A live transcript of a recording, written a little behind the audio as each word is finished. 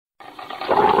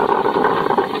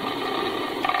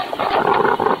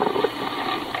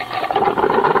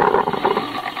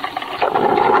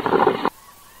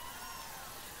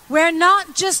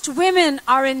not just women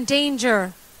are in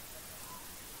danger,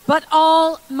 but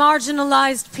all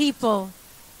marginalized people,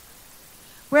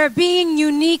 where being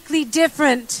uniquely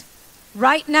different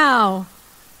right now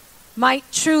might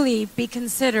truly be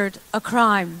considered a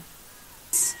crime.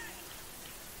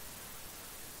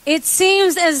 It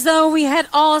seems as though we had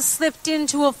all slipped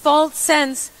into a false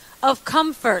sense of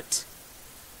comfort,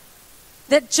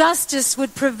 that justice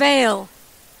would prevail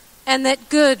and that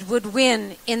good would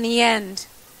win in the end.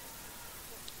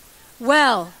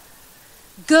 Well,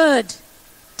 good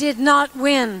did not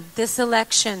win this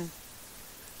election,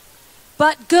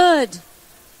 but good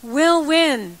will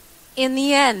win in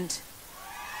the end.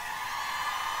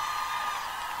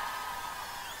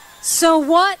 So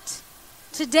what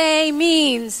today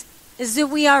means is that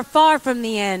we are far from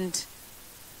the end.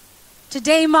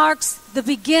 Today marks the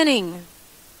beginning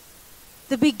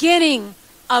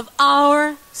of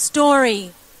our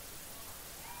story.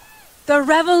 The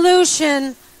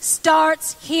revolution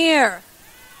starts here.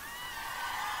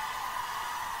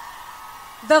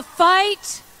 The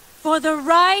fight for the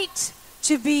right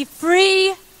to be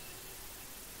free,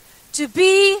 to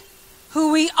be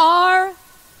who we are,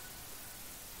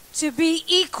 to be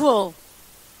equal.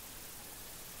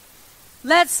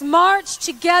 Let's march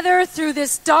together through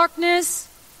this darkness,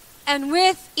 and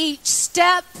with each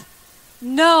step,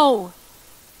 know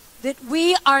that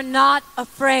we are not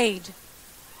afraid.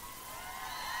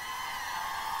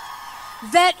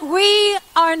 That we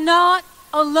are not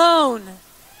alone.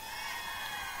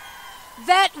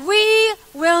 That we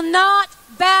will not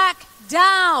back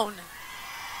down.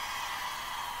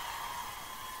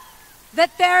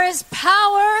 That there is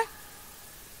power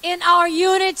in our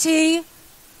unity,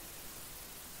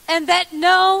 and that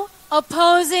no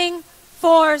opposing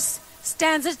force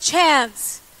stands a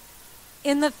chance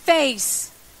in the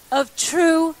face of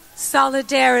true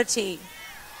solidarity.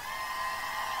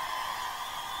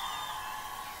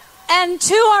 And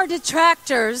to our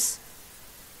detractors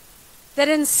that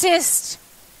insist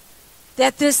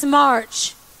that this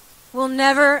march will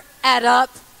never add up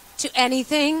to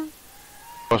anything,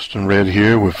 Boston Red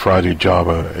here with Friday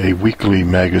Java, a weekly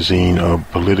magazine of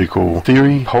political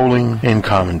theory, polling, and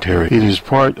commentary. It is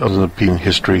part of the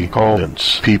history called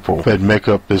people that make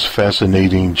up this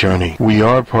fascinating journey. We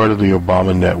are part of the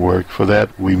Obama network. For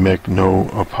that, we make no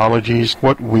apologies.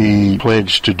 What we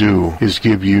pledge to do is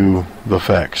give you the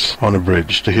facts on a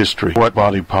bridge to history. What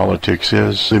body politics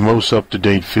is, the most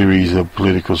up-to-date theories of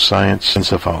political science and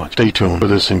psephology. Stay tuned for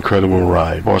this incredible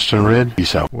ride. Boston Red,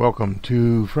 peace out. Welcome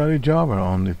to Friday Java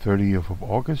on the 30th of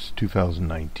August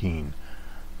 2019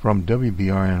 from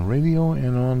WBRN Radio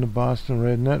and on the Boston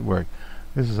Red Network.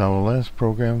 This is our last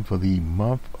program for the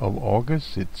month of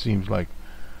August. It seems like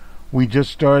we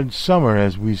just started summer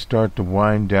as we start to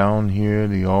wind down here,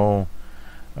 the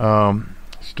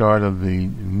start of the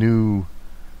new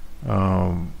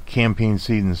campaign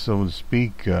season, so to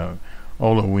speak,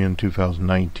 although we're in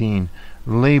 2019.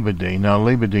 Labor Day. Now,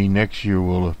 Labor Day next year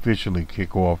will officially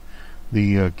kick off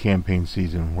the campaign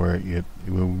season where it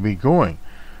will be going.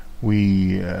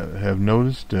 We have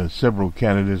noticed several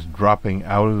candidates dropping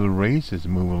out of the race as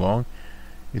we move along.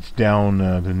 It's down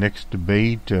the next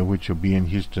debate, which will be in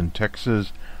Houston,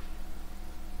 Texas,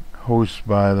 hosted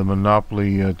by the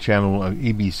Monopoly channel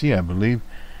ABC, I believe.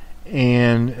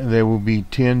 And there will be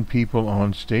 10 people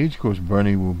on stage. Of course,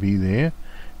 Bernie will be there.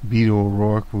 Beto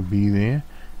O'Rourke will be there.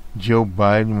 Joe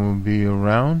Biden will be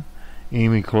around.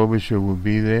 Amy Klobuchar will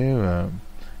be there.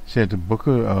 Senator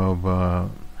Booker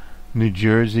of New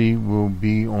Jersey will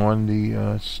be on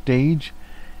the stage,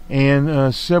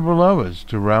 and several others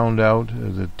to round out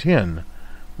the 10.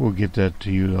 We'll get that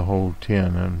to you, the whole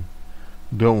 10, and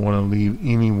don't want to leave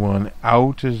anyone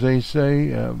out, as they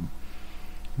say.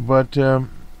 But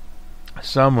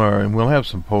some are, and we'll have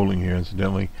some polling here,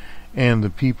 incidentally, and the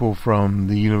people from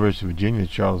the University of Virginia,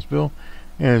 Charlottesville.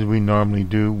 As we normally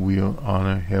do, we'll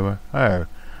honor Heather Heyer,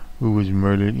 who was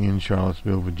murdered in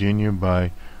Charlottesville, Virginia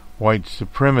by white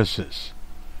supremacists.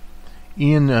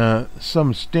 In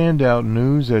some standout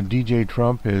news, DJ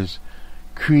Trump has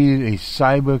created a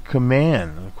cyber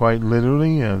command. Quite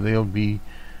literally, they'll be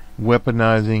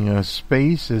weaponizing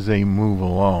space as they move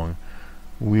along.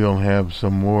 We'll have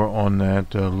some more on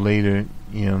that later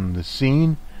in the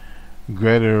scene.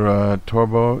 Greta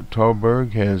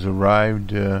Thunberg has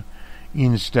arrived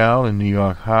in style in New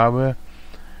York Harbor.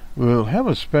 We'll have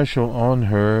a special on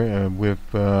her with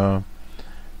the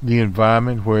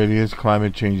environment, where it is,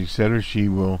 climate change, etc. She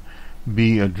will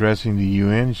be addressing the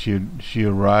UN. She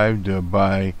arrived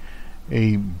by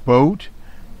a boat.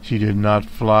 She did not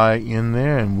fly in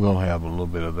there, and we'll have a little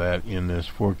bit of that in this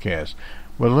forecast.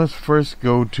 Well, let's first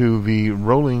go to the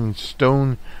Rolling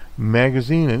Stone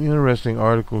magazine. An interesting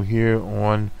article here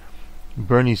on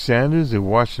Bernie Sanders, the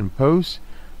Washington Post.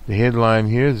 The headline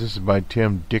here, this is by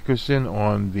Tim Dickerson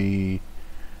on the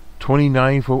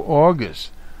 29th of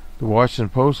August. The Washington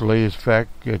Post, latest fact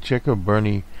checker,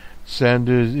 Bernie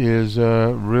Sanders is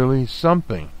really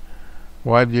something.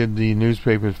 Why did the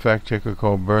newspaper's fact checker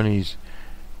call Bernie's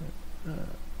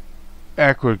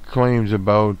accurate claims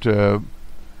about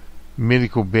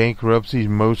medical bankruptcies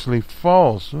mostly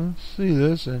false? Let's see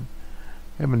this. I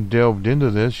haven't delved into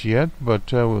this yet,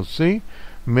 but we'll see.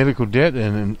 Medical debt,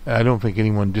 and I don't think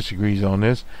anyone disagrees on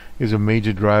this, is a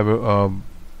major driver of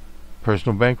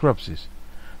personal bankruptcies.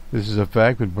 This is a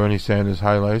fact that Bernie Sanders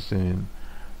highlights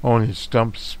on his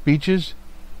stump speeches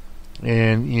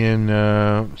and in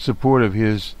support of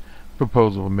his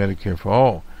proposal for Medicare for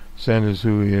all. Sanders,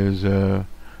 who is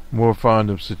more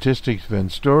fond of statistics than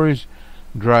stories,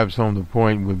 drives home the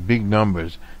point with big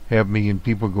numbers. 500,000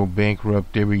 people go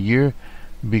bankrupt every year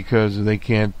because they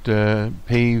can't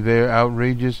pay their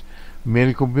outrageous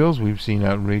medical bills. We've seen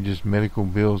outrageous medical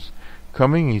bills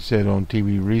coming, he said on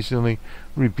TV recently,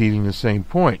 repeating the same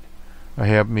point.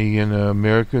 500,000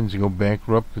 Americans go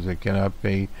bankrupt because they cannot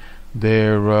pay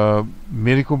their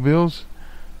medical bills.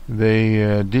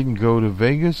 They didn't go to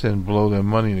Vegas and blow their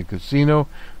money in a casino.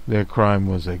 Their crime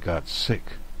was they got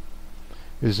sick.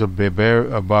 It's a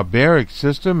barbaric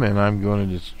system, and I'm going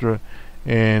to destroy.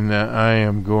 And I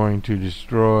am going to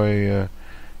destroy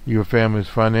your family's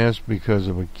finance because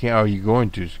of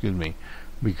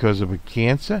because of a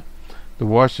cancer. The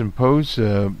Washington Post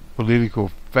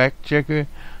political fact checker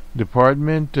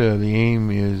department, the aim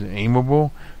is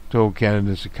aimable to hold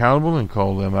candidates accountable and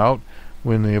call them out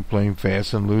when they are playing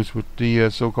fast and loose with the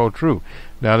so-called truth.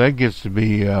 Now that gets to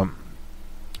be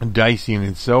dicey in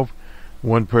itself.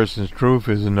 One person's truth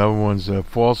is another one's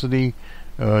falsity.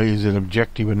 Is it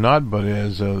objective or not? But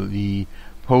as the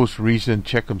Post recent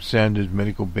Checkup Sanders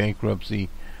medical bankruptcy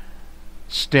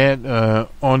stat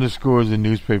underscores, the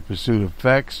newspaper pursuit of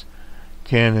facts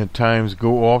can at times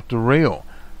go off the rail.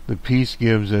 The piece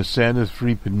gives Sanders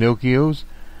three Pinocchios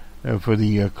for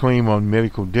the claim on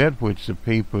medical debt, which the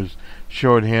paper's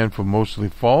shorthand for mostly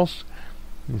false.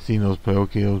 You've seen those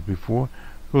Pinocchios before.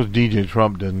 Of course, DJ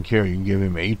Trump doesn't care. You can give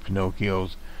him 8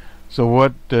 Pinocchios. So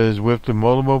what is with the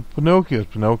multiple Pinocchios?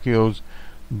 Pinocchios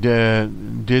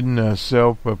didn't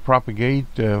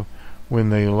self-propagate when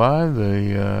they lie.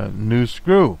 The new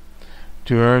screw.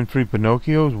 To earn 3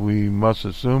 Pinocchios, we must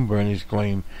assume Bernie's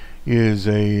claim is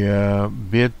a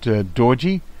bit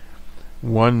dodgy.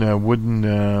 One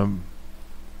wooden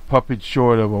puppet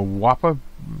short of a whopper.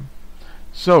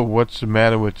 So what's the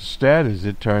matter with the stat? As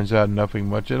it turns out, nothing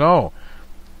much at all.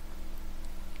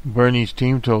 Bernie's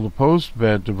team told the Post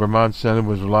that the Vermont Senate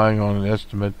was relying on an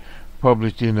estimate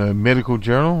published in a medical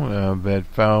journal that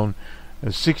found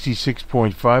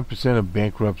 66.5% of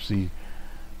bankruptcy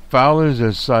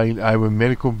filers cite either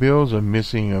medical bills or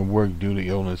missing work due to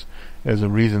illness as a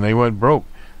reason they went broke.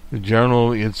 The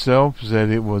journal itself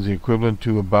said it was equivalent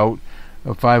to about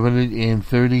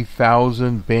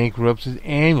 530,000 bankruptcies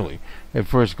annually. At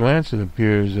first glance, it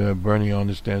appears Bernie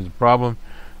understands the problem.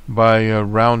 By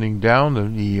rounding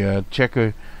down, the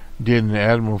checker did an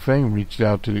admirable thing, reached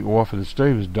out to the author of the study.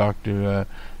 It was Dr.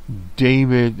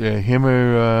 David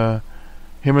Himmerstein,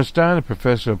 a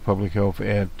professor of public health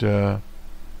at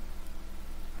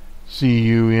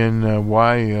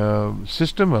CUNY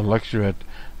system, a lecturer at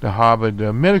the Harvard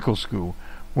Medical School.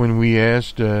 When we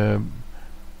asked Dr.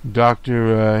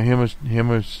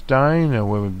 Himmerstein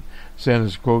whether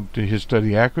Sanders quote his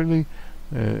study accurately,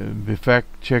 the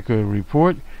fact checker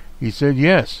report, he said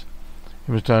yes.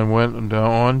 Himmerstein went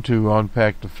on to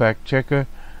unpack the fact checker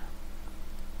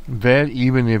that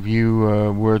even if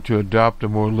you were to adopt a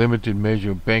more limited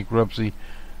measure of bankruptcy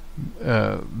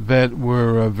that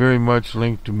were very much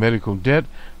linked to medical debt,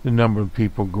 the number of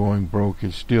people going broke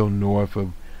is still north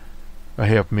of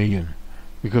 500,000.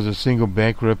 Because a single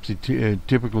bankruptcy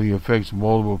typically affects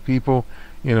multiple people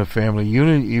in a family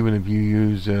unit. Even if you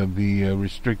use the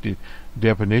restricted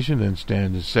definition, then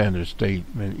Sanders'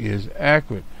 statement is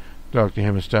accurate. Dr.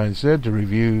 Himmerstein said. To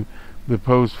review the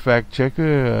Post fact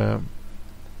checker,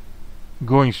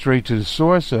 going straight to the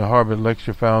source, a Harvard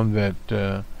lecturer found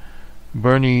that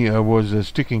Bernie was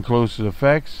sticking close to the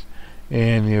facts,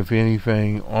 and if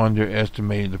anything,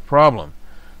 underestimated the problem.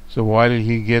 So why did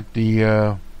he get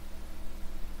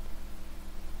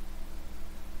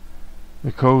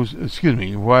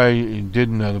why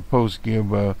didn't the Post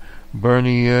give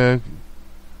Bernie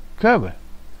cover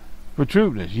for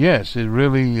truthfulness? Yes, it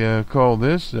really called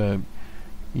this.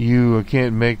 You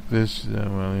can't make this,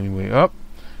 up.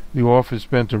 The author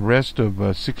spent the rest of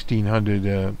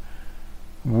 1,600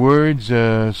 words,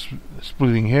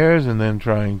 splitting hairs, and then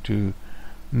trying to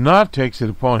not takes it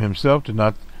upon himself to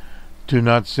not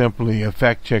simply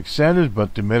fact check Sanders,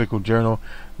 but the medical journal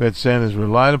that Sanders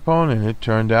relied upon. And it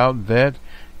turned out that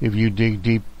if you dig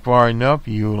deep far enough,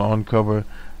 you'll uncover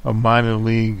a minor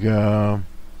league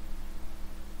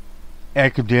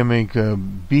academic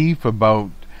beef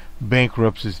about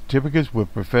bankruptcy certificates,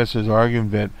 with professors arguing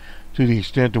that to the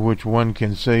extent to which one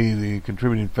can say the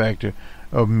contributing factor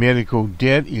of medical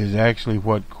debt is actually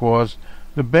what caused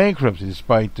the bankruptcy,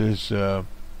 despite this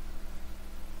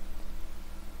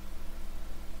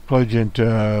pungent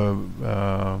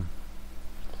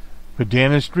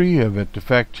pedantry that the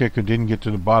fact checker didn't get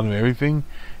to the bottom of everything.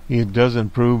 It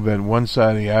doesn't prove that one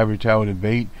side of the ivory tower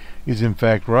debate is in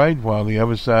fact right, while the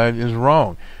other side is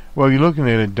wrong. Well, you're looking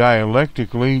at it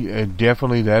dialectically,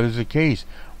 definitely that is the case.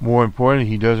 More important,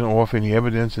 he doesn't offer any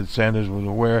evidence that Sanders was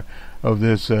aware of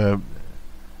this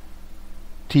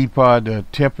teapot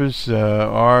tempest,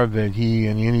 or that he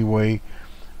in any way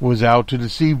was out to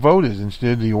deceive voters.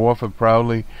 Instead, the author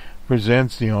proudly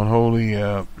presents the unholy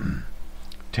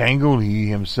tangle he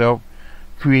himself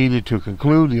created to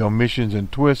conclude the omissions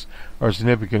and twists are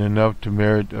significant enough to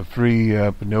merit three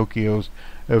Pinocchios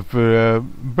for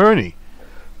Bernie.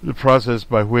 The process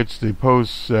by which the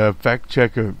Post fact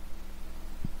checker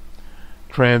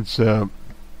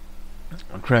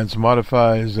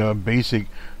transmodifies a basic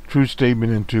true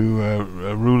statement into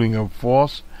a ruling of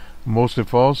false, mostly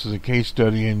false, is a case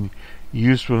study in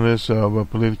usefulness of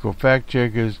political fact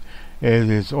checkers, as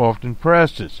is often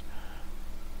practiced.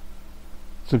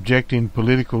 Subjecting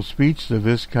political speech to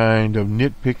this kind of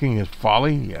nitpicking is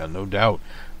folly, yeah, no doubt.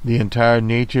 The entire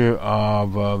nature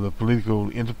of the political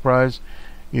enterprise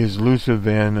is looser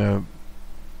than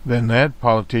that.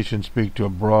 Politicians speak to a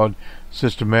broad,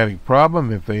 systematic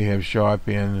problem. If they are sharp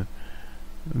and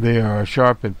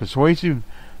persuasive,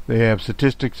 they have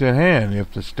statistics at hand.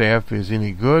 If the staff is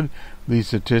any good, these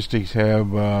statistics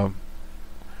have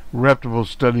reputable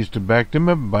studies to back them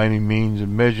up. By any means,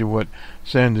 and measure what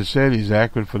Sanders said is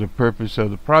accurate for the purpose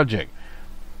of the project.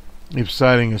 If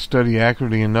citing a study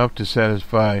accurately enough to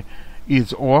satisfy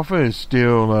its author is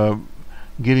still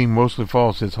getting mostly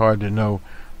false, it's hard to know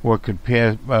what could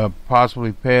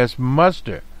possibly pass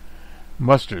muster.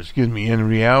 In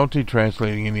reality,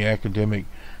 translating any academic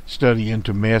study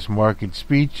into mass market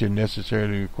speech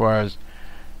necessarily requires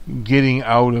getting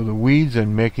out of the weeds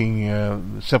and making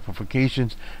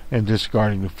simplifications and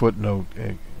discarding the footnote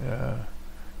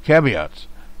caveats.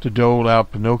 To dole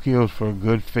out Pinocchios for a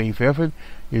good faith effort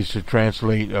is to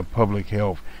translate public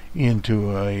health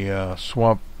into a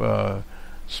swamp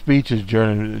speech is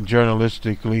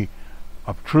journalistically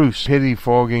obtruse.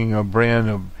 Petty-fogging a brand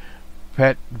of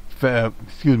fact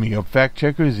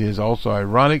checkers is also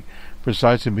ironic,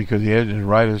 precisely because the editors and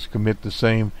writers commit the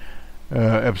same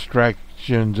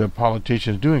abstractions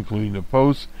politicians do, including the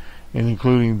Post, and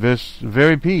including this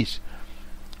very piece.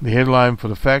 The headline for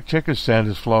the fact checker,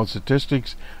 Sanders' flawed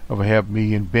statistics of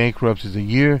 500,000 bankruptcies a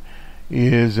year,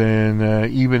 is an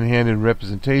even-handed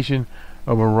representation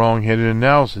of a wrong-headed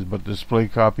analysis, but the display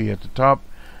copy at the top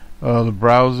the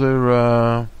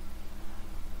browser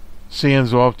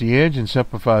sands off the edge and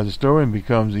simplifies the story and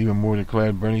becomes even more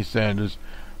declared Bernie Sanders'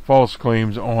 false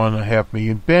claims on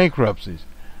 500,000 bankruptcies.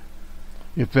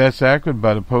 If that's accurate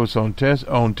by the Post's own test,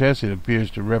 it appears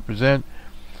to represent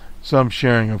some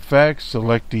sharing of facts,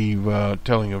 selective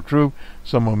telling of truth,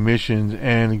 some omissions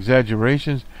and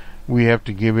exaggerations. We have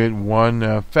to give it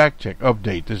one fact check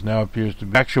update. This now appears to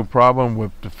be an actual problem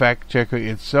with the fact checker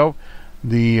itself.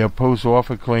 The Post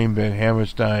author claimed that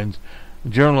Hammerstein's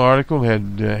journal article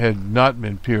had not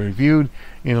been peer reviewed.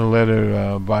 In a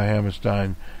letter by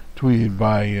Hammerstein, tweeted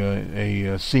by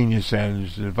a senior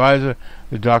Sanders advisor,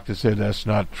 the doctor said that's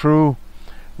not true.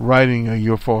 Writing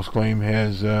your false claim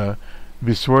has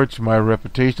besmirched my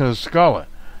reputation as a scholar.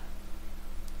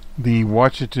 The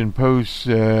Washington Post,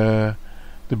 the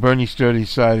Bernie study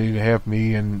cited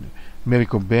 500,000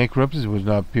 medical bankruptcies was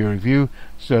not peer reviewed.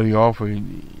 Study offered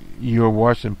your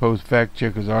Washington Post fact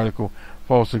checker's article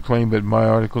falsely claimed that my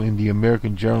article in the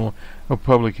American Journal of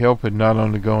Public Health had not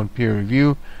undergone peer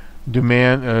review.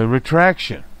 Demand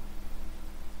retraction.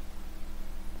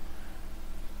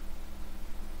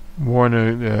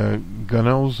 Warner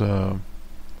Gunnels,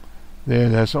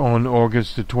 that's on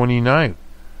August the 29th.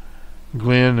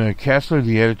 Glenn Kessler,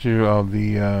 the editor of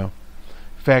the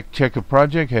Fact Checker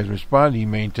Project, has responded. He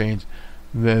maintains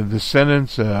the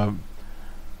sentence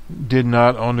did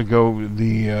not undergo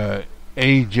the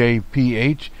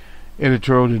AJPH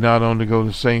editorial did not undergo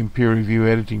the same peer review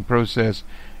editing process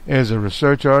as a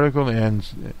research article,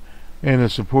 and a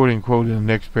supporting quote in the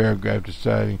next paragraph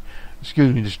deciding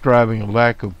describing a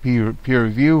lack of peer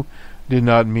review did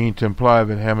not mean to imply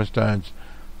that Hammerstein's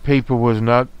paper was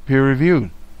not peer-reviewed.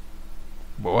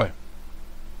 Boy.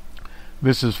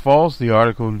 This is false. The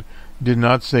article did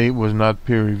not say it was not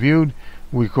peer-reviewed.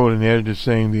 We quote an editor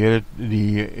saying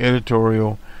the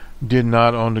editorial did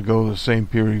not undergo the same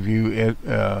peer review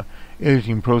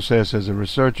editing process as a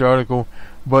research article,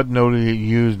 but noted it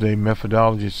used a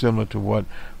methodology similar to what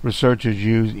researchers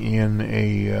use in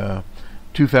a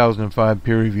 2005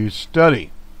 peer-reviewed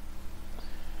study.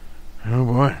 Oh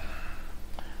boy.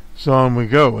 So on we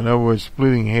go. In other words,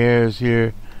 splitting hairs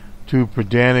here, too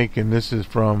pedantic, and this is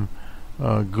from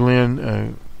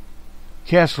Glenn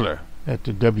Kessler at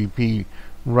the WP,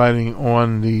 writing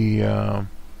on the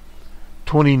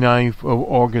 29th of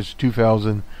August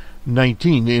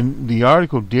 2019. And the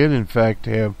article did, in fact,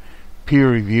 have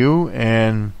peer review,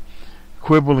 and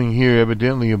quibbling here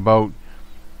evidently about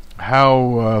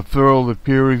how thorough the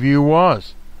peer review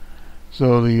was.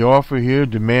 So the author here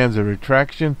demands a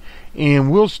retraction,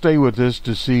 and we'll stay with this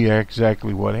to see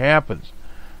exactly what happens.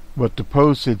 But the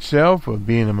Post itself,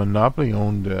 being a monopoly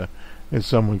owned, as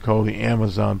someone called the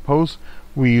Amazon Post,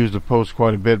 we use the Post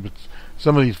quite a bit, but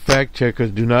some of these fact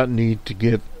checkers do not need to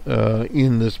get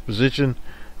in this position.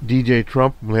 DJ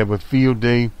Trump will have a field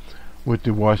day with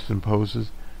the Washington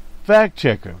Post's fact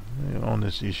checker on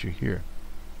this issue here.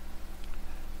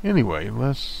 Anyway,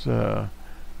 let's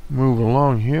move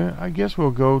along here. I guess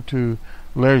we'll go to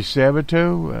Larry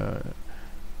Sabato,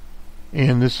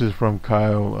 and this is from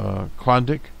Kyle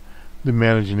Klondike, the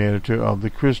managing editor of the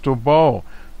Crystal Ball.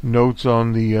 Notes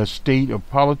on the state of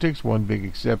politics, one big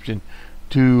exception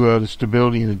to the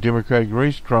stability in the Democratic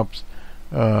race. Trump's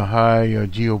high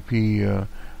GOP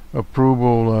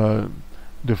approval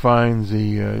defines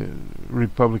the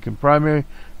Republican primary.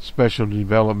 Special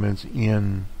developments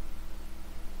in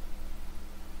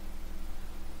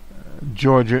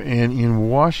Georgia and in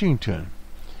Washington.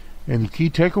 And the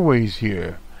key takeaways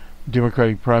here: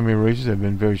 Democratic primary races have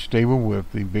been very stable,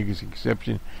 with the biggest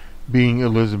exception being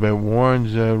Elizabeth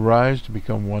Warren's rise to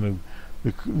become one of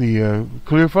the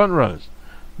clear front runners.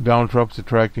 Donald Trump's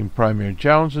attracting primary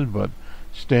challenges, but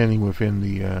standing within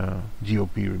the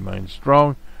GOP remains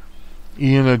strong.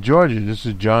 In Georgia, this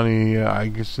is Johnny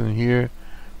Igeson here.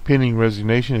 Pending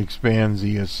resignation expands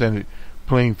the Senate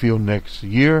playing field next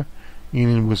year.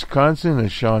 In Wisconsin,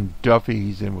 Sean Duffy,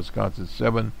 he's in Wisconsin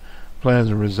 7, plans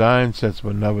to resign, sets up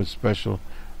another special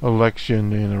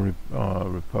election in a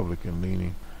Republican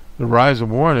leaning. The rise of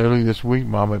Warren early this week.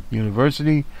 Monmouth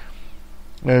University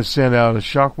has sent out a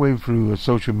shockwave through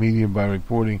social media by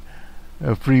reporting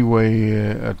a freeway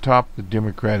atop the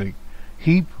Democratic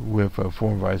heap with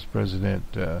former Vice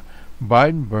President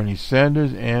Biden, Bernie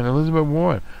Sanders, and Elizabeth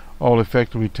Warren, all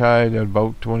effectively tied at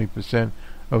about 20%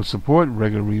 of support.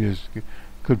 Regular readers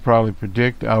could probably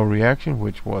predict our reaction,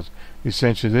 which was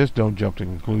essentially this: don't jump to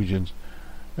conclusions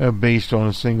based on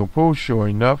a single poll. Sure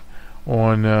enough,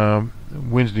 on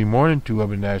Wednesday morning, two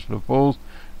other national polls,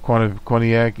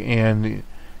 Quinnipiac and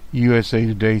USA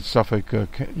Today Suffolk,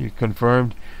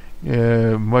 confirmed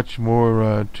much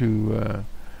more to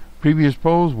previous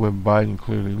polls, with Biden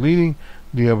clearly leading,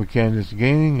 the other candidates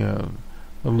gaining a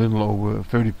little over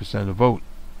 30% of the vote.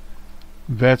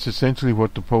 That's essentially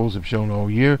what the polls have shown all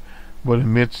year. But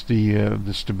amidst the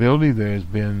stability, there has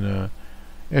been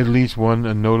at least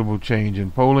one notable change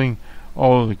in polling. Of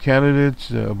all the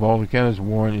candidates,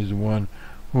 Warren is the one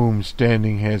whom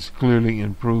standing has clearly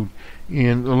improved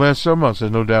in the last some months.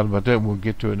 There's no doubt about that. We'll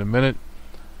get to it in a minute.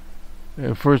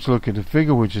 First, look at the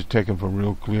figure, which is taken from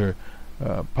Real Clear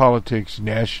Politics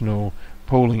national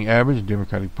polling average,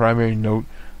 Democratic primary. Note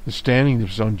the standing.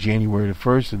 This is on January the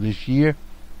 1st of this year.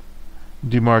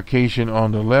 Demarcation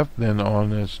on the left, then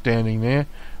on standing there,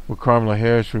 where Kamala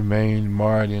Harris remained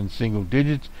marred in single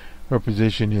digits. Her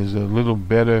position is a little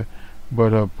better,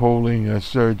 but her polling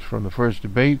surge from the first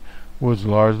debate was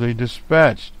largely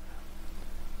dispatched.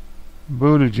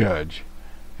 Buttigieg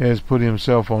has put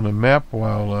himself on the map,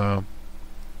 while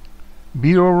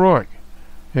Beto O'Rourke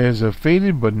has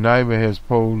faded, but neither has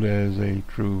polled as a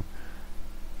true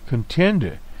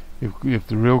contender. If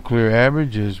the Real Clear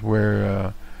average is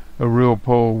where a real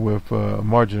poll with a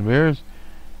margin of errors,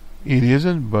 it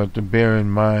isn't. But to bear in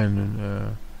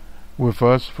mind, with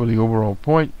us, for the overall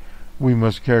point, we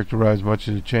must characterize much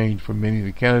of the change for many of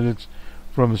the candidates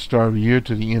from the start of the year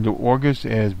to the end of August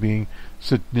as being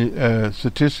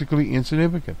statistically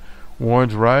insignificant.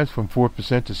 Warren's rise from 4%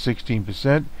 to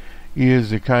 16% is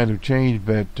the kind of change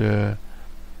that a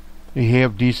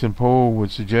half-decent poll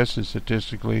would suggest is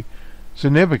statistically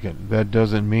significant. That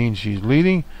doesn't mean she's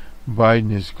leading.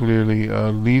 Biden is clearly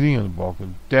leading on the bulk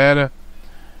of data.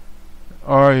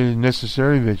 are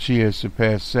necessary that she has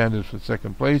surpassed Sanders for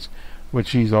second place, but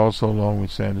she's also, along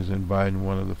with Sanders and Biden,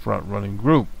 one of the front-running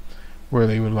group where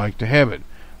they would like to have it.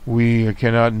 We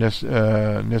cannot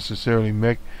necessarily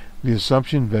make the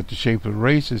assumption that the shape of the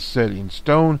race is set in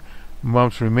stone.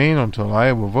 Months remain until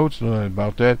Iowa votes. No doubt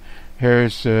about that.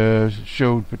 Harris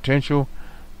showed potential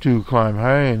to climb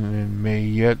high and may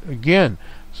yet again.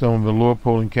 Some of the lower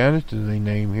polling candidates that they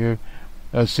name here,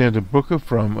 Senator Booker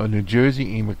from New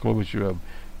Jersey, Amy Klobuchar of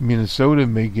Minnesota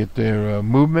may get their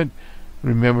movement.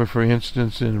 Remember, for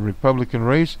instance, in the Republican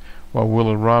race, while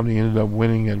Willard Romney ended up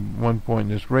winning at one point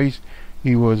in this race,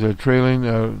 he was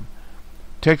trailing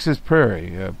Texas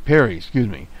Perry,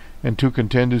 and two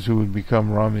contenders who would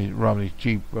become Romney's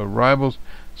chief rivals,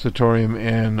 Sartorius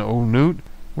and Old Newt,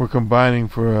 were combining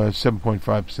for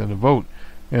 7.5% of the vote.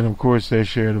 And of course, the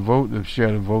share of the vote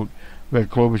that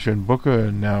Klobuchar and Booker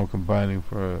are now combining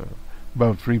for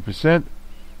about 3%,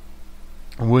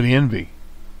 would envy.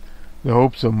 The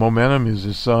hopes of momentum is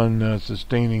the sun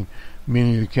sustaining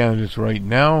many of the candidates right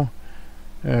now.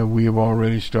 We have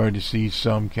already started to see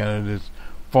some candidates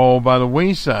fall by the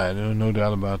wayside. No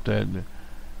doubt about that.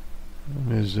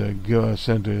 Ms.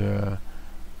 Senator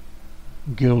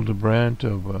Gillibrand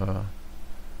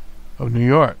of New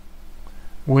York.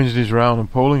 Wednesday's round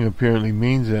of polling apparently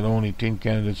means that only 10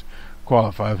 candidates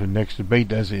qualify for the next debate.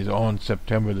 That is on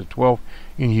September the 12th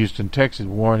in Houston, Texas.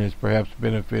 Warren has perhaps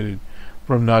benefited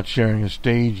from not sharing a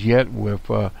stage yet with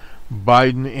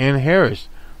Biden and Harris,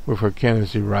 with her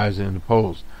candidacy rising in the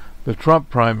polls. The Trump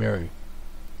primary.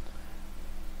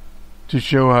 To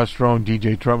show how strong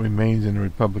DJ Trump remains in the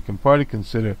Republican Party,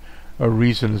 consider a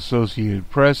recent Associated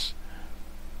Press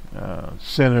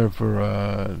Center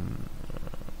for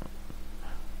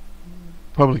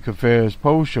Public Affairs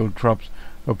poll showed Trump's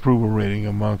approval rating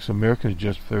amongst Americans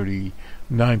just 39%,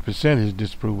 his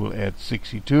disapproval at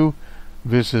 62%.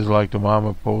 This is like the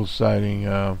Mama poll citing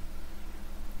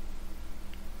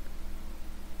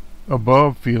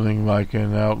above, feeling like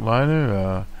an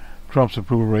outliner. Trump's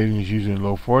approval rating is usually in the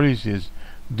low 40s. His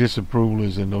disapproval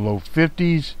is in the low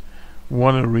 50s.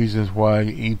 One of the reasons why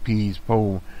AP's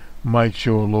poll might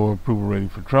show a lower approval rating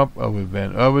for Trump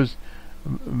than others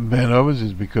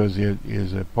is because it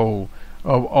is a poll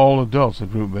of all adults, a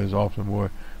group that is often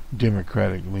more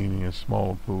Democratic leaning, a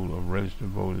smaller pool of registered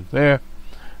voters there.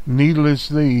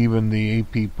 Needlessly, even the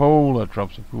AP poll,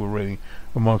 Trump's approval rating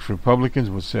amongst Republicans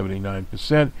was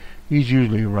 79%. He's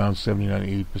usually around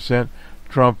 79-80%.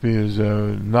 Trump is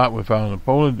not without an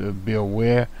opponent. Bill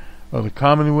Ware of the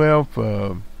Commonwealth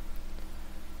ran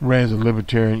as a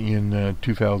Libertarian in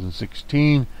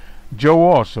 2016. Joe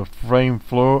Walsh of Frame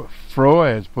Floor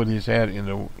has put his hat in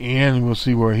the and we'll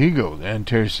see where he goes. And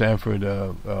Terry Sanford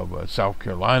of South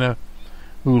Carolina,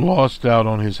 who lost out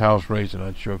on his House race. I'm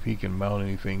not sure if he can mount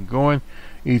anything going.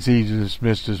 It's easy to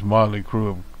dismiss this motley crew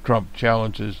of Trump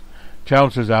challengers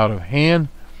out of hand.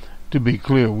 To be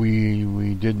clear,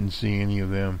 we didn't see any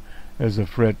of them as a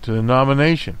threat to the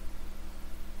nomination.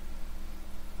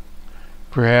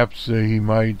 Perhaps he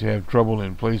might have trouble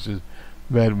in places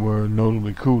that were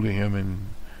notably cool to him in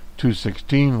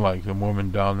 2016, like the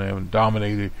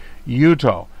Mormon-dominated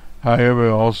Utah. However,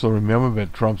 also remember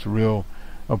that Trump's real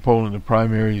opponent in the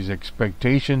primary's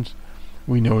expectations.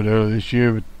 We know that earlier this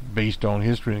year, based on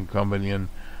history, incumbent in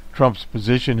Trump's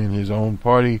position in his own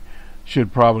party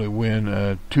should probably win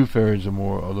 2/3 or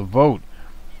more of the vote.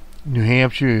 New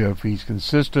Hampshire, if he's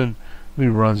consistent, he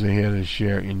runs ahead of his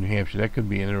share in New Hampshire. That could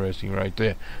be interesting right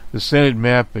there. The Senate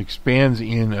map expands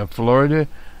in Florida,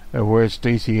 where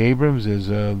Stacey Abrams is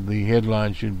the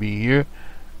headline should be here.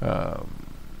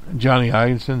 Johnny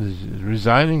Higginson is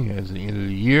resigning at the end of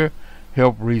the year.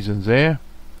 Health reasons there.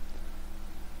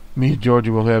 Means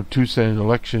Georgia will have 2 Senate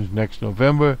elections next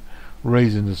November,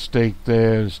 raising the stake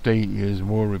there. The state is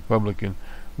more Republican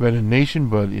than the nation,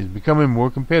 but is becoming more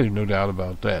competitive, no doubt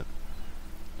about that.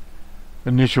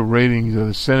 Initial ratings of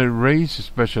the Senate race, a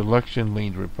special election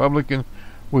leans Republican,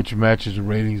 which matches the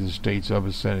ratings of the state's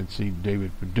other Senate seat.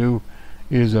 David Perdue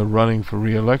is running for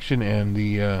re-election, and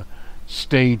the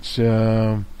state's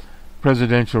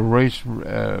presidential race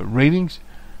ratings,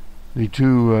 the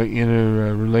two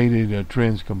interrelated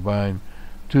trends combine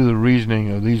to the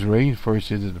reasoning of these ratings.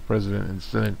 First is that the President and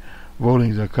Senate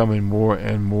votings are coming more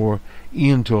and more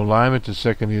into alignment. The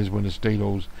second is when the state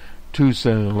holds 2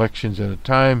 Senate elections at a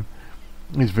time,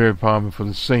 it's very common for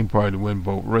the same party to win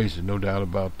both races, no doubt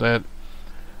about that.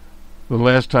 The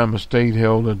last time a state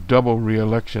held a double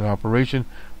re-election operation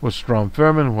was Strom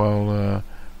Thurmond, while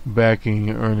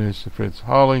backing Ernest Fritz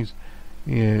Hollings,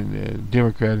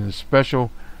 Democrat in the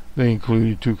special. They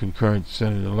included 2 concurrent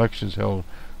Senate elections held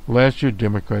Last year,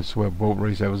 Democrats swept both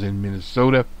races. That was in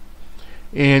Minnesota.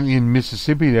 And in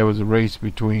Mississippi, there was a race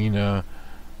between the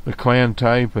Klan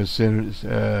type,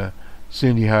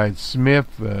 Cindy Hyde Smith,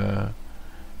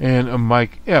 and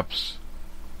Mike Epps.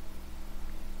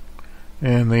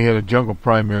 And they had a jungle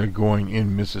primary going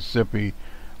in Mississippi.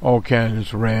 All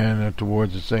candidates ran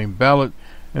towards the same ballot,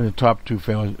 and the top two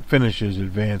finishers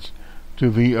advanced to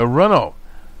the runoff.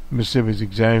 Mississippi's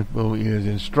example is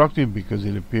instructive because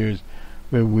it appears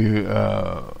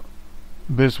that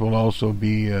this will also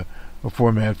be a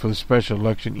format for the special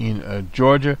election in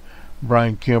Georgia.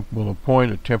 Brian Kemp will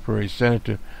appoint a temporary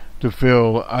senator to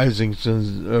fill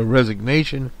Isaacson's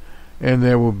resignation, and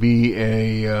there will be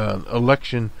a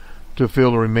election to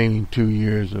fill the remaining 2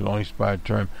 years of the unexpired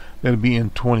term. That'll be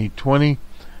in 2020.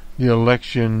 The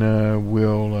election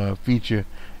will feature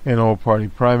an all-party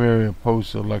primary, a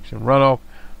post-election runoff,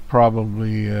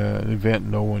 probably an event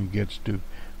no one gets to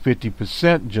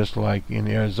 50%, just like in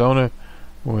Arizona,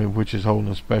 which is holding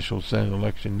a special Senate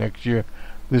election next year.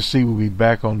 This seat will be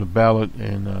back on the ballot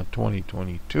in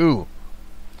 2022.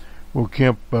 Will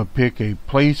Kemp pick a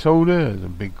placeholder? There's a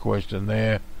big question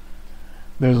there.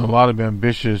 There's a lot of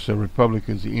ambitious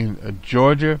Republicans in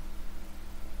Georgia.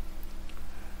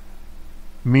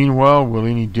 Meanwhile, will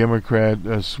any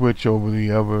Democrat switch over the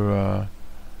other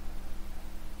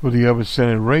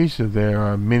Senate race? There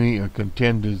are many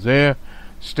contenders there.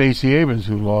 Stacey Abrams,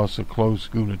 who lost a close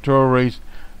gubernatorial race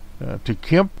to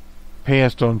Kemp,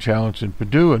 passed on challenge in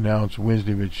Purdue, announced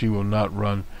Wednesday that she will not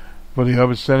run for the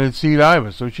other Senate seat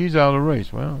either. So she's out of the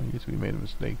race. Well, I guess we made a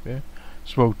mistake there.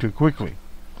 Spoke too quickly.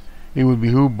 It would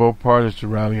behoove both parties to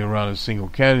rally around a single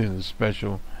candidate in the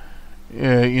special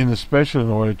in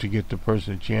order to get the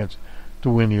person a chance to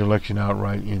win the election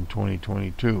outright in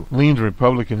 2022. Leans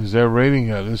Republican is their rating.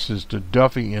 This is to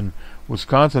Duffy in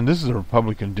Wisconsin. This is a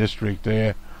Republican district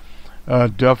there.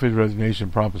 Duffy's resignation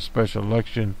prompts a special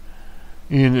election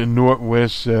in the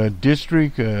Northwest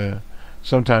District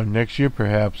sometime next year,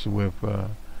 perhaps with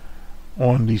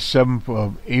on the 7th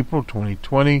of April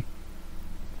 2020,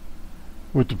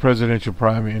 with the presidential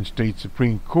primary and state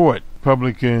Supreme Court.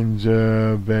 Republicans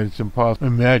that it's impossible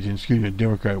to imagine, a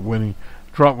Democrat winning.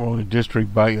 Trump won the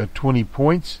district by 20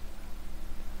 points.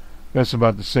 That's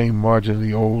about the same margin of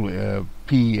the old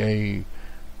P18,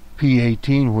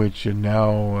 which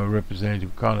now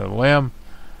Representative Conor Lamb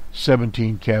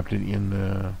 17 capped it in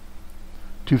the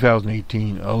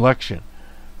 2018 election.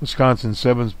 Wisconsin's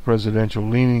 7th presidential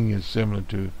leaning is similar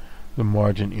to the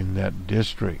margin in that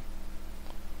district.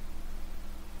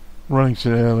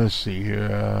 Let's see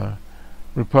here.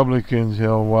 Republicans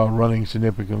held while running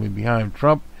significantly behind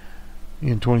Trump.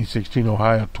 In 2016,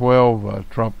 Ohio 12,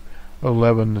 Trump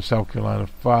 11, South Carolina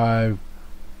 5,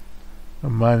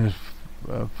 minus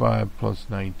 5 plus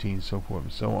 19, so forth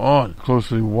and so on.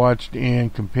 Closely watched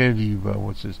and competitive,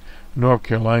 North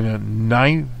Carolina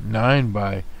 9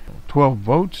 by 12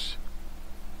 votes.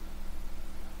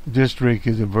 The district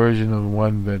is a version of the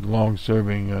one that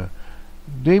long-serving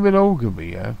David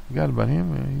Ogilvy, I forgot about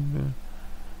him.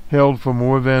 He's held for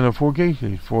more than 40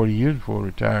 years before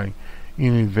retiring.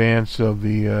 In advance of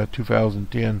the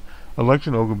 2010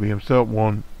 election, Ogilvy himself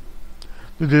won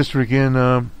the district in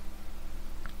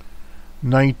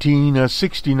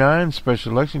 1969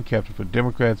 special election, captured for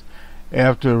Democrats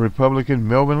after Republican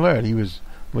Melvin Laird.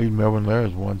 Melvin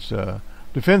Laird was once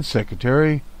defense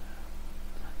secretary.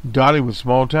 Dotted with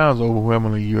small towns,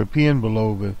 overwhelmingly European,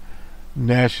 below the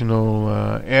national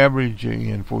average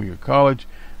in four-year college,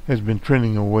 has been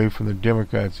trending away from the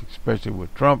Democrats, especially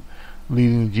with Trump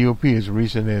leading the GOP. As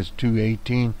recent as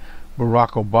 2018,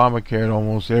 Barack Obama carried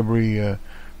almost every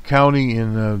county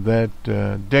in that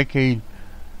decade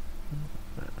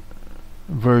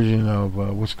version of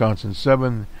Wisconsin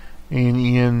 7. And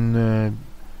in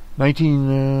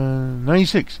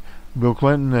 1996, Bill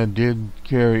Clinton did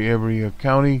carry every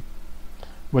county,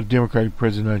 but Democratic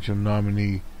presidential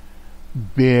nominee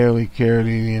barely carried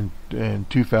it in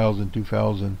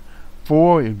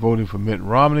 2004. It voted for Mitt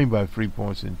Romney by 3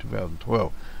 points in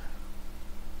 2012.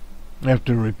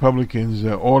 After Republicans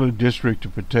ordered district to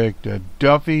protect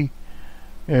Duffy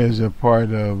as a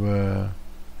part of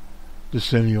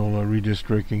decennial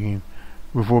redistricting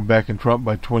before backing Trump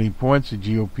by 20 points, the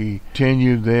GOP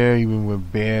continued there even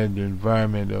with bad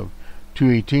environment of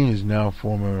 2018. Is now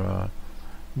former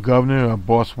Governor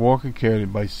Boss Walker carried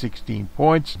it by 16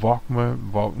 points.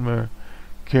 Volkmer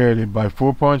carried it by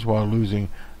 4 points while losing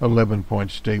 11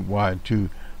 points statewide to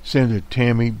Senator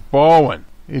Tammy Baldwin.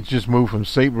 It's just moved from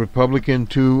state Republican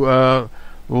to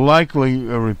likely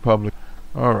a Republican.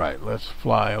 All right, let's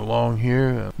fly along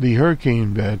here. The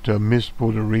hurricane that missed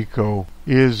Puerto Rico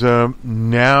is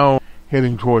now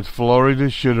heading towards Florida,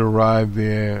 should arrive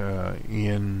there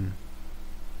in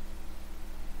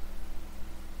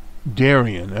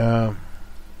Darien.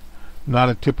 Not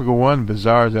a typical one.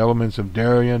 Bizarre elements of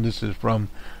Darien. This is from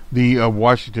the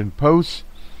Washington Post.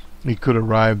 It could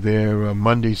arrive there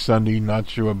Monday, Sunday. Not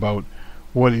sure about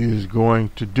what it is going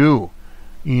to do.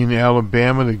 In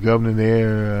Alabama, the governor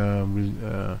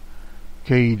there,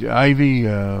 Kate Ivey,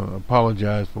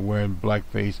 apologized for wearing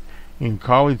blackface in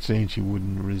college, saying she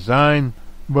wouldn't resign.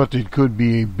 But it could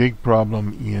be a big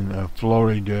problem in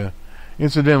Florida.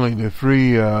 Incidentally, the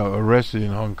three arrested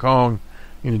in Hong Kong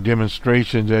in the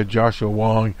demonstrations at Joshua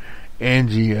Wong,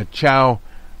 Angie Chow,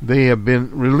 they have been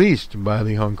released by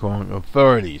the Hong Kong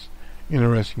authorities.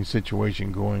 Interesting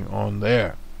situation going on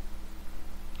there.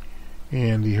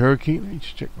 And the hurricane, let me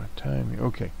just check my time here.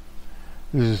 Okay.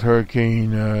 This is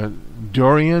Hurricane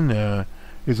Dorian,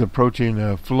 is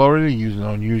approaching Florida using an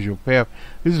unusual path.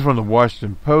 This is from the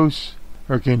Washington Post.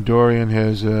 Hurricane Dorian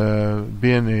has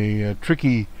been a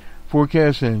tricky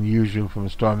forecast and usual from a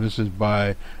storm. This is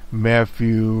by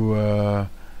Matthew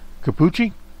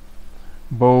Capucci,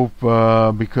 both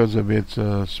because of its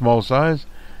small size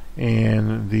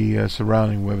and the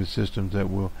surrounding weather systems that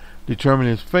will determine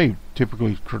its fate.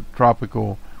 Typically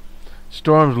tropical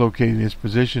storms located in its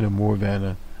position of more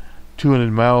than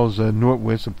 200 miles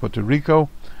northwest of Puerto Rico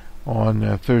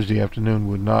on Thursday afternoon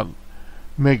would not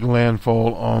make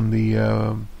landfall on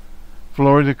the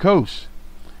Florida coast.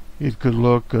 It could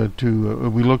look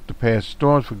we look to past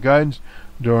storms for guidance.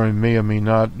 Dorian may or may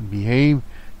not behave.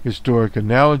 Historic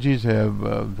analogies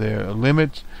have their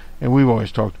limits, and we've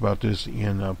always talked about this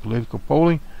in political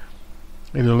polling.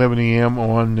 At 11 a.m.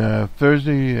 on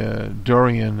Thursday,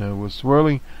 Dorian was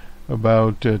swirling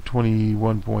about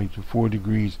 21.4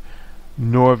 degrees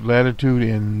north latitude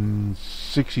and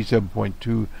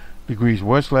 67.2 degrees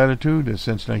west latitude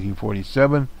since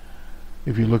 1947.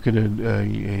 If you look at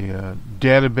a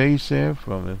database there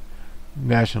from the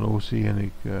National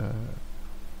Oceanic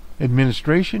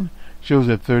Administration, shows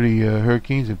that 30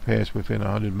 hurricanes have passed within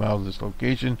 100 miles of this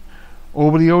location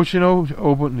over the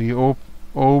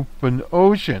open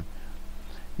ocean,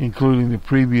 including the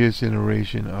previous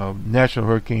iteration of National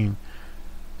Hurricane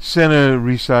Center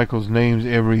recycles names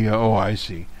every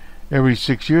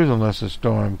 6 years unless a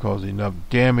storm causes enough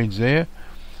damage there.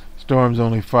 Storms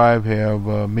only 5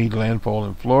 have made landfall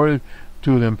in Florida.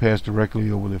 2 of them passed directly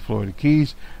over the Florida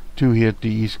Keys. 2 hit the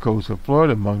east coast of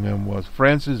Florida. Among them was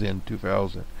Francis in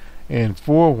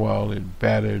 2004, while it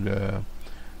battered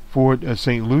Fort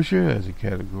St. Lucia as a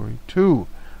Category 2.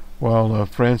 While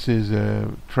Francis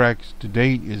tracks to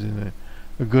date isn't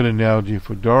a good analogy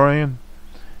for Dorian,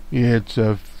 its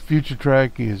future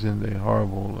track is in the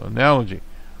horrible analogy.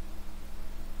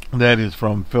 That is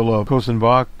from Philip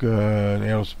Kosenbach, an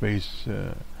aerospace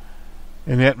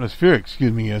and atmospheric,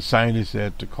 scientist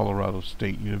at the Colorado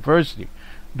State University.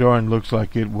 Dorian looks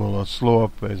like it will slow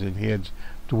up as it heads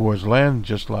towards land,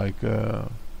 just like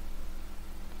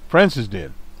Francis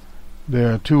did.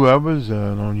 There are 2 others.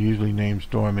 An unusually named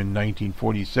storm in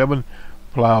 1947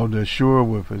 plowed ashore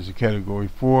with as a Category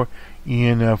 4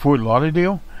 in Fort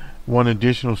Lauderdale. One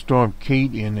additional storm,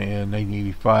 Kate, in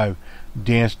 1985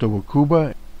 danced over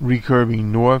Cuba,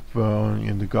 recurving north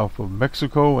in the Gulf of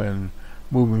Mexico and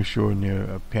moving ashore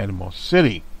near Panama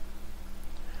City.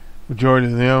 Majority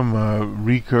of them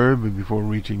recurved before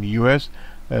reaching the U.S.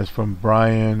 That's from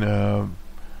Brian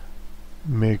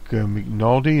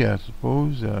McNulty, I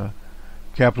suppose.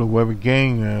 Capital Weather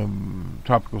Gang,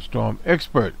 tropical storm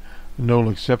expert. No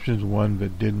exceptions, one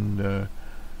that didn't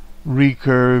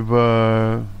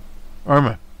recurve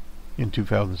Irma in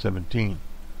 2017.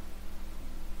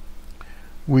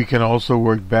 We can also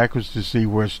work backwards to see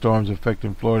where storms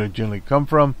affecting Florida generally come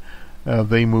from.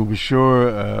 They move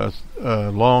ashore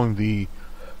along the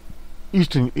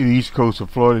east coast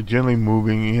of Florida, generally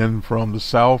moving in from the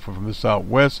south or from the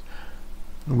southwest.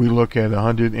 We look at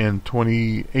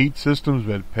 128 systems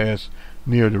that pass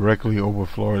near directly over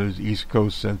Florida's east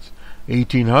coast since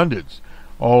 1800s.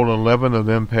 All 11 of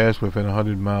them pass within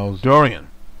 100 miles Dorian.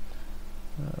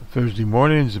 Thursday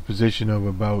morning is a position of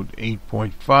about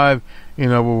 8.5.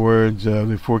 In other words,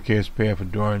 the forecast path for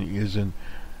Dorian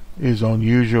is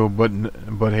unusual,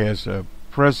 but has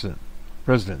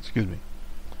precedence.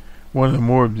 One of the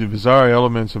more bizarre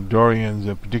elements of Dorian's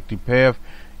predicted path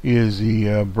is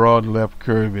the broad left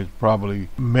curve. It's probably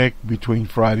met between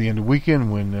Friday and the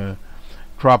weekend when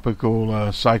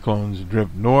tropical cyclones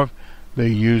drift north. They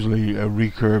usually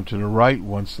recurve to the right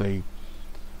once they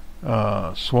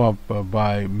swamp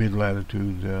by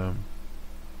mid-latitude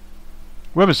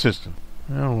weather system.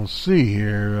 Now we'll see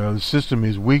here. The system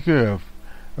is weaker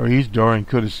or east, Dorian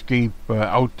could escape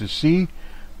out to sea.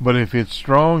 But if it's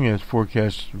strong, as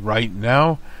forecast right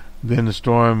now, then the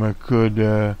storm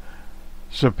could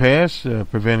surpass,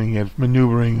 preventing it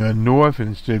maneuvering north and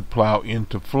instead plow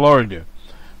into Florida.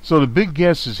 So the big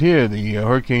guess is here. The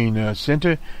Hurricane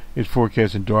Center is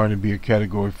forecasting Dorian to be a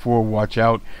Category 4. Watch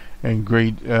out and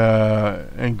greater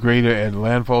at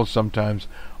landfall sometimes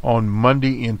on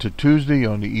Monday into Tuesday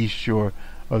on the east shore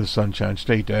of the Sunshine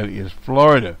State. That is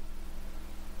Florida.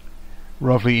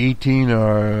 Roughly 18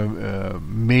 are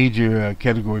major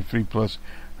Category 3 plus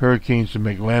hurricanes to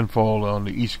make landfall on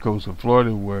the east coast of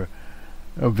Florida were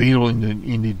available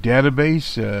in the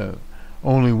database.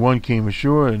 Only one came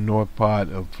ashore in the north part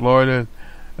of Florida.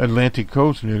 Atlantic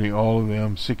coast, nearly all of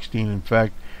them, 16 in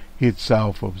fact, hit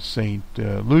south of St.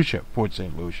 Lucia, Port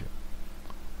St. Lucia.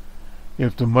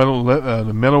 If the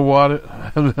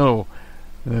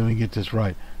let me get this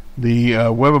right. The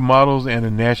weather models and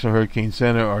the National Hurricane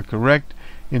Center are correct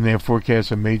in their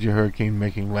forecast. A major hurricane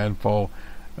making landfall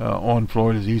on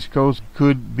Florida's east coast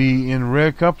could be in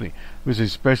rare company. This is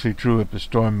especially true if the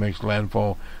storm makes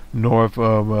landfall north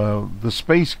of the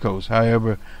Space Coast.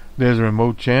 However, there's a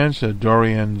remote chance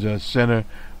Dorian's center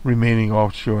remaining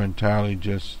offshore entirely,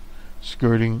 just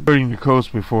skirting the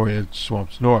coast before it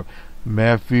swamps north.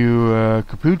 Matthew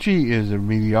Capucci is a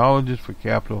meteorologist for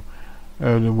Capital.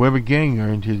 The Weber Gang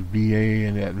earned his BA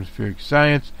in atmospheric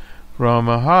science from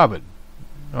Harvard.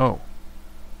 That's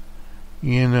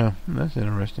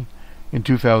interesting. In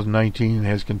 2019,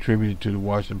 has contributed to the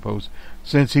Washington Post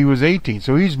since he was 18.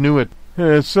 So he's new at.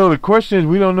 So the question is,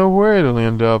 we don't know where it'll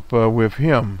end up with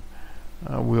him.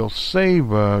 We'll save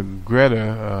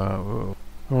Greta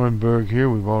Thunberg here.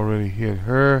 We've already hit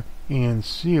her, and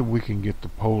see if we can get the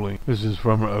polling. This is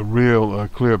from a real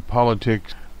Clear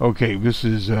Politics. Okay, this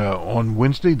is on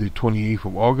Wednesday, the 28th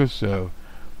of August,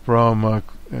 from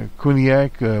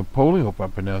Kuniak Polling. Hope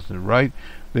I'm pronouncing it right.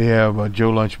 They have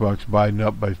Joe Lunchbox Biden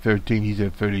up by 13. He's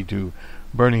at 32.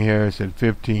 Bernie Harris at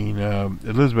 15.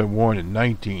 Elizabeth Warren at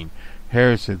 19.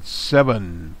 Harris at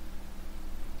 7.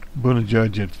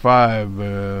 Buttigieg at 5.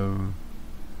 Mr.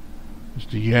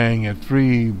 Yang at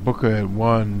 3. Booker at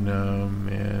 1.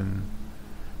 And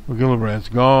Gillibrand's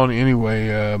gone. Anyway,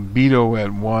 Beto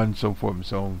at 1. So forth and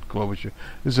so on. Klobuchar.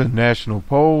 This is a national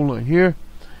poll here.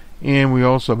 And we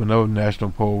also have another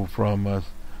national poll from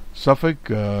Suffolk.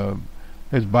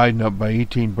 Has Biden up by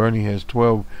 18. Bernie has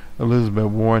 12. Elizabeth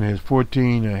Warren has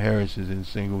 14. Harris is in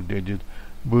single digits.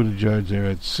 Buttigieg there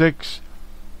at 6.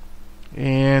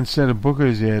 And Senator Booker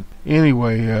is at.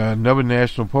 Anyway, another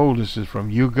national poll. This is from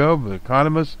YouGov, The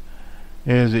Economist.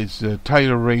 As it's a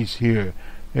tighter race here.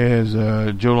 Has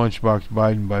Joe Lunchbox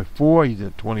Biden by 4. He's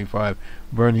at 25.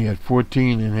 Bernie at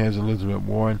 14. And has Elizabeth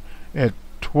Warren at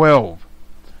 12.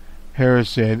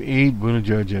 Harris at 8.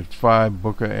 Buttigieg at 5.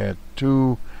 Booker at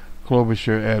 2.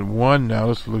 Klobuchar at 1. Now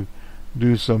let's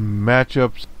do some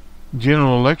matchups.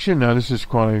 General election. Now this is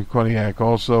Koniak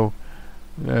also.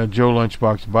 Joe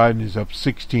Lunchbox Biden is up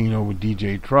 16 over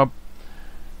DJ Trump.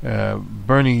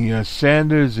 Bernie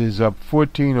Sanders is up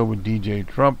 14 over DJ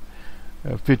Trump.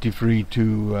 53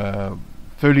 to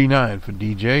 39 for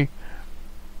DJ.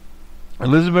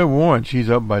 Elizabeth Warren, she's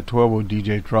up by 12 over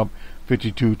DJ Trump.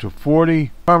 52 to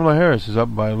 40. Kamala Harris is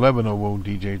up by 11 over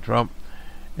DJ Trump.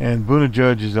 And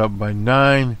Buttigieg is up by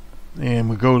 9. And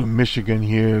we go to Michigan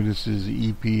here. This is the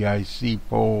EPIC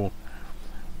poll.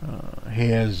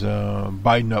 Has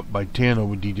Biden up by 10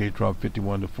 over DJ Trump,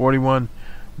 51 to 41.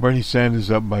 Bernie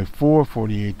Sanders up by 4,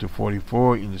 48 to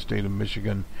 44 in the state of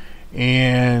Michigan.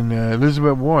 And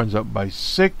Elizabeth Warren's up by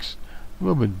 6, a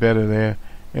little bit better there.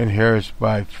 And Harris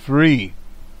by 3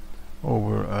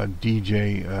 over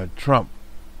DJ Trump.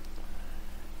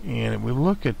 And if we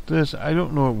look at this, I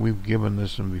don't know if we've given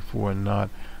this one before or not.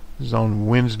 This is on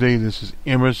Wednesday. This is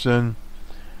Emerson.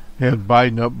 Had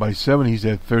Biden up by 7. He's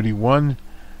at 31.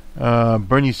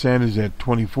 Bernie Sanders at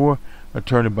 24. A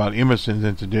turnabout. Emerson,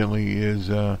 incidentally,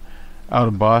 is out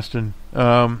of Boston.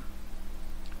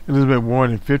 Elizabeth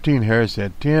Warren at 15. Harris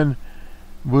at 10.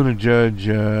 Buttigieg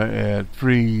at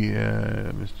 3.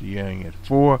 Mr. Yang at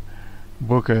 4.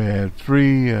 Booker at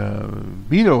 3,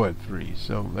 Beto at 3.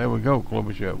 So there we go.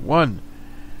 Klobuchar at 1.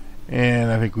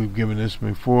 And I think we've given this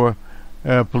before.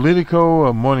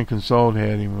 Politico, Morning Consult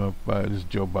had him up by, this is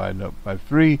Joe Biden up by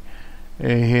 3.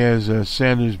 And he has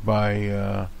Sanders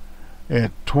by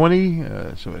at 20,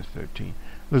 so it's 13.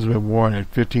 Elizabeth Warren at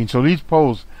 15. So these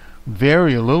polls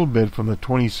vary a little bit from the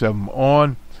 27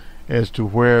 on as to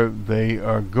where they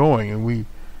are going. And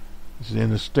this is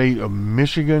in the state of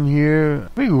Michigan here. I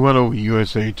think we went over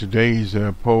USA Today's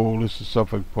poll. This is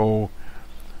Suffolk poll.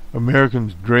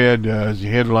 Americans dread is the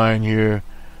headline here.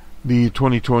 the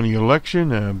 2020 election.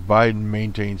 Biden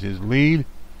maintains his lead,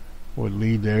 what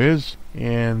lead there is.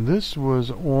 And this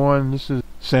is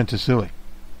Santa Silly.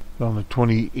 On the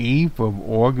 28th of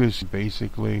August,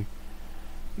 basically.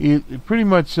 It pretty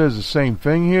much says the same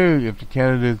thing here. If the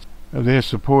candidates their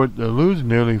support lose,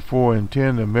 nearly 4 in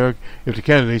 10 if the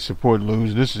candidates support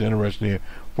lose, this is interesting here,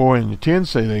 4 in 10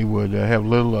 say they would have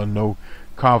little or no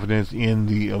confidence in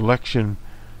the election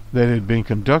that had been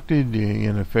conducted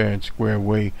in a fair and square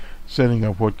way, setting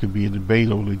up what could be a debate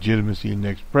over legitimacy of the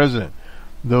next president.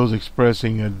 Those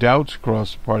expressing doubts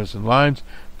cross partisan lines,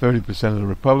 30% of the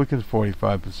Republicans,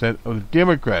 45% of the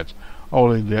Democrats.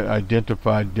 All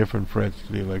identified different threats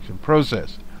to the election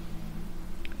process.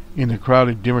 In the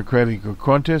crowded Democratic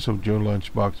contest of Joe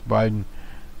Lunchbox Biden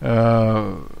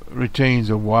retains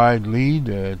a wide lead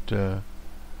at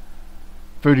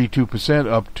 32%,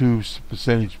 up 2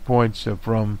 percentage points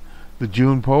from the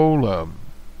June poll.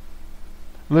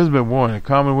 Elizabeth Warren, the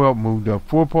Commonwealth, moved up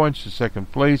 4 points to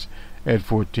second place at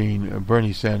 14.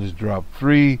 Bernie Sanders dropped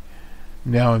 3,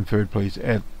 now in third place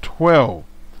at 12.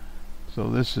 So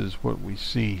this is what we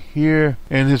see here.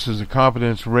 And this is a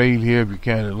competence rate here. If your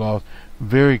candidate lost,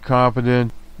 very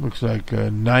competent. Looks like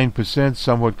 9%,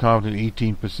 somewhat competent,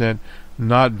 18%,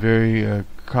 not very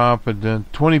competent,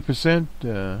 20%,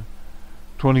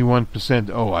 21%.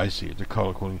 Oh, I see it, the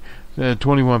color coding.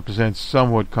 21%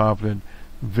 somewhat competent,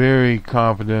 very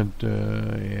competent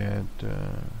at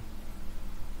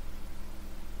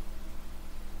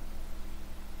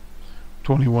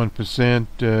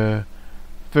 21%.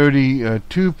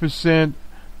 32%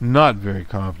 not very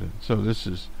confident. So this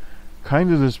is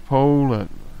kind of this poll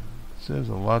says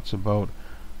a lot about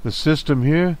the system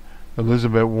here.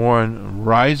 Elizabeth Warren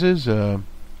rises.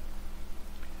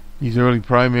 These early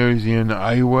primaries in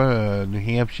Iowa, New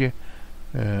Hampshire,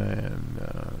 and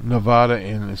Nevada,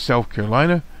 and South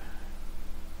Carolina.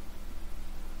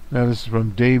 Now this is from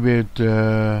David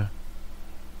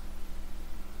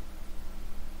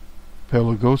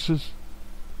Pelagosis.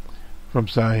 From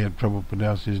I had trouble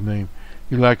pronouncing his name.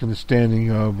 He lacked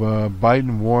understanding of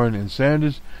Biden, Warren, and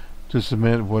Sanders to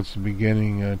cement what's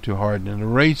beginning to harden in the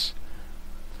race.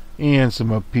 And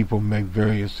some people make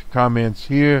various comments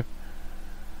here.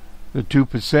 The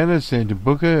 2%ers, Sandra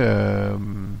Booker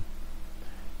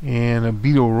and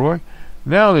Beto O'Rourke.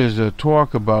 Now there's a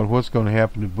talk about what's going to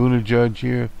happen to Buttigieg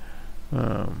here.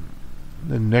 The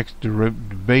next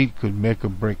debate could make or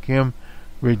break him.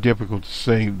 Very difficult to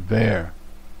say there.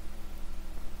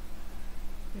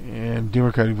 And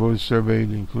Democratic voters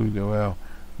surveyed include,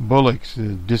 Bullock's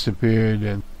disappeared,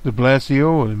 and de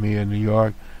Blasio, the mayor of New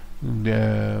York,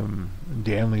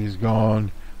 Danley is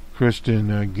gone, Kristen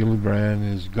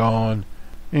Gillibrand is gone,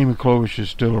 Amy Klobuchar is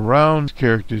still around.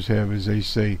 Characters have, as they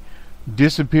say,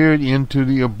 disappeared into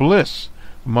the abyss.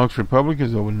 Amongst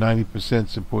Republicans, over 90%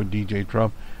 support DJ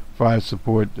Trump, 5%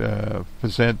 support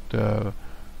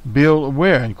Bill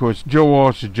Ware, and of course Joe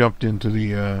Walsh has jumped into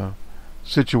the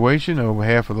situation. Over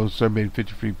half of those surveyed,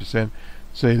 53%,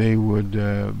 say they would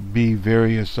be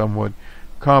very somewhat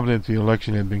confident the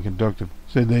election had been conducted.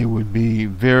 Said they would be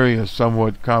very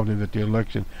somewhat confident that the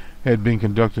election had been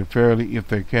conducted fairly if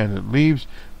their candidate leaves.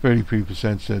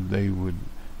 33% said they would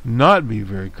not be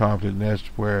very confident, and that's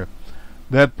where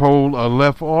that poll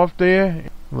left off there.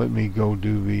 Let me go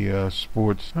do the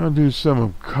sports. I'll do some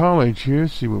of college here,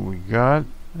 see what we got.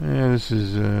 And this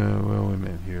is, wait a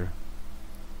minute here.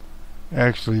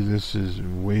 Actually, this is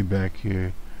way back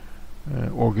here,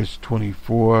 August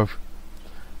 24th.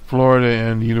 Florida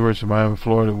and the University of Miami,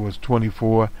 Florida was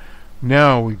 24.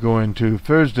 Now we go into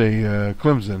Thursday,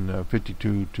 Clemson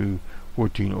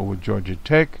 52-14 over Georgia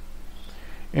Tech.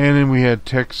 And then we had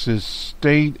Texas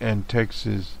State and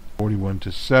Texas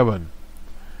 41-7.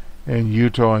 And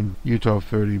Utah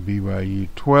 30, BYU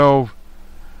 12.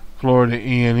 Florida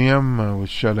A&M was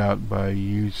shut out by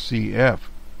UCF.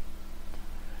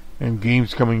 And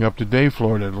games coming up today: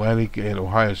 Florida Atlantic at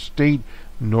Ohio State,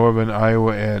 Northern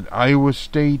Iowa at Iowa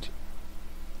State,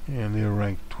 and they're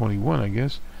ranked 21, I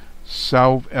guess.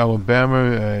 South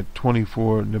Alabama at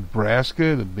 24,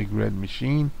 Nebraska, the Big Red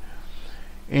Machine,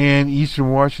 and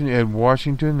Eastern Washington at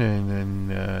Washington, and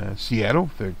then Seattle,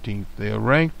 13th, they are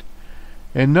ranked.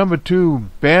 And number 2,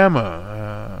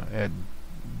 Bama at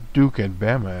Duke at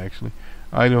Bama, actually.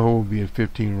 Idaho will be at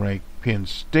 15, ranked Penn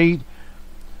State.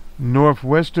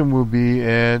 Northwestern will be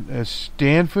at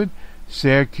Stanford.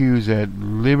 Syracuse at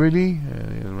Liberty,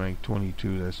 they're ranked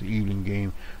 22. That's the evening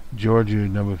game. Georgia,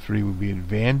 number 3, will be at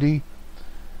Vandy.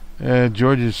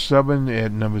 Georgia Southern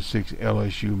at number 6,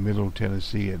 LSU. Middle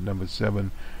Tennessee at number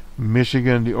 7,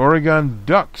 Michigan. The Oregon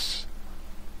Ducks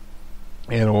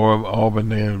at Auburn,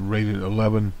 they're rated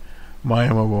 11.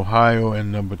 Miami of Ohio,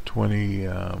 and number 20,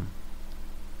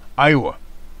 Iowa.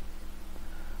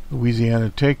 Louisiana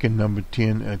Tech and number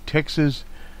 10, Texas.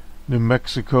 New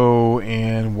Mexico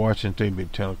and Washington be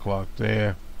 10 o'clock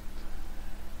there.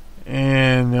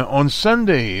 And on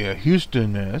Sunday,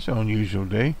 Houston, that's an unusual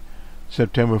day,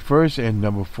 September 1st, and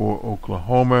number 4,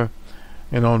 Oklahoma.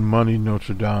 And on Monday,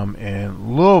 Notre Dame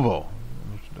and Louisville.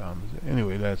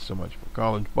 Anyway, that's so much for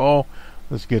college ball.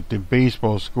 Let's get the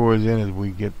baseball scores in as we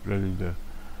get ready to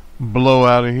blow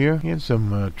out of here. We had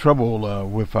some trouble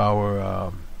with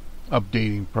our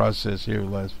updating process here the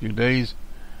last few days.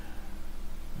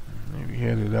 Maybe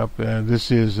had it up. This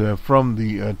is from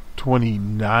the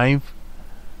 29th.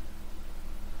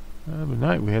 The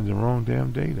night we had the wrong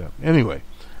damn date up. Anyway,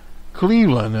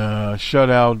 Cleveland shut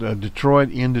out Detroit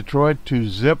in Detroit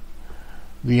 2-0.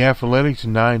 The Athletics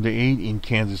 9-8 in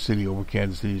Kansas City over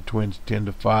Kansas City. The Twins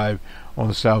 10-5 on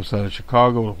the south side of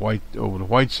Chicago over the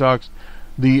White Sox.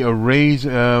 The Rays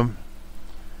outlast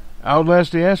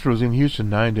the Astros in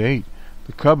Houston 9-8.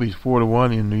 The Cubbies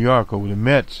 4-1 in New York over the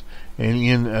Mets. And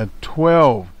in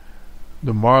 12,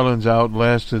 the Marlins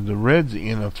outlasted the Reds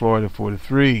in Florida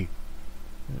 4-3.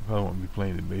 I probably won't be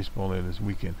playing the baseball there this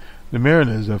weekend. The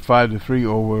Mariners are 5-3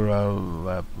 over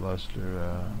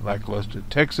lackluster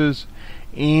Texas,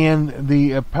 and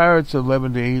the Pirates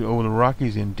 11-8 over the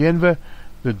Rockies in Denver.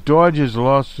 The Dodgers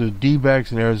lost to the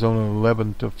D-backs in Arizona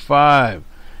 11-5,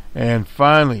 and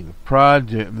finally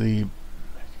the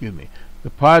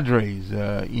Padres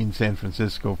in San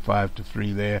Francisco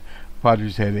 5-3 there.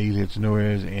 Padres had 8 hits, no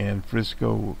errors, and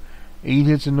Frisco 8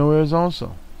 hits and no errors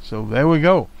also. So there we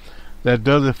go. That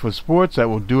does it for sports. That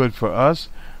will do it for us.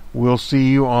 We'll see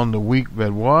you on the week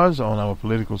that was. On our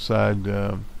political side,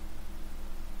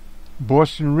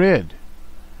 Boston Red.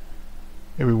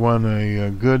 Everyone, a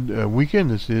good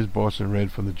weekend. This is Boston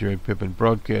Red from the Jerry Pippin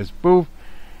broadcast booth.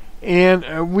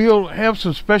 And we'll have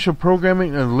some special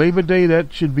programming on Labor Day.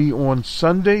 That should be on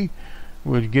Sunday.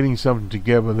 We're getting something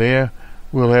together there.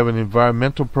 We'll have an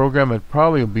environmental program. It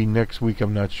probably will be next week.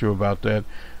 I'm not sure about that.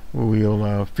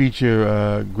 We'll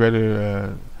feature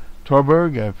Greta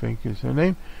Thunberg, I think is her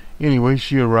name. Anyway,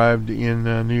 she arrived in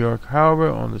New York Harbor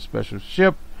on the special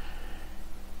ship.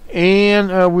 And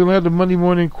we'll have the Monday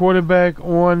morning quarterback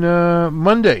on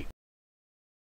Monday.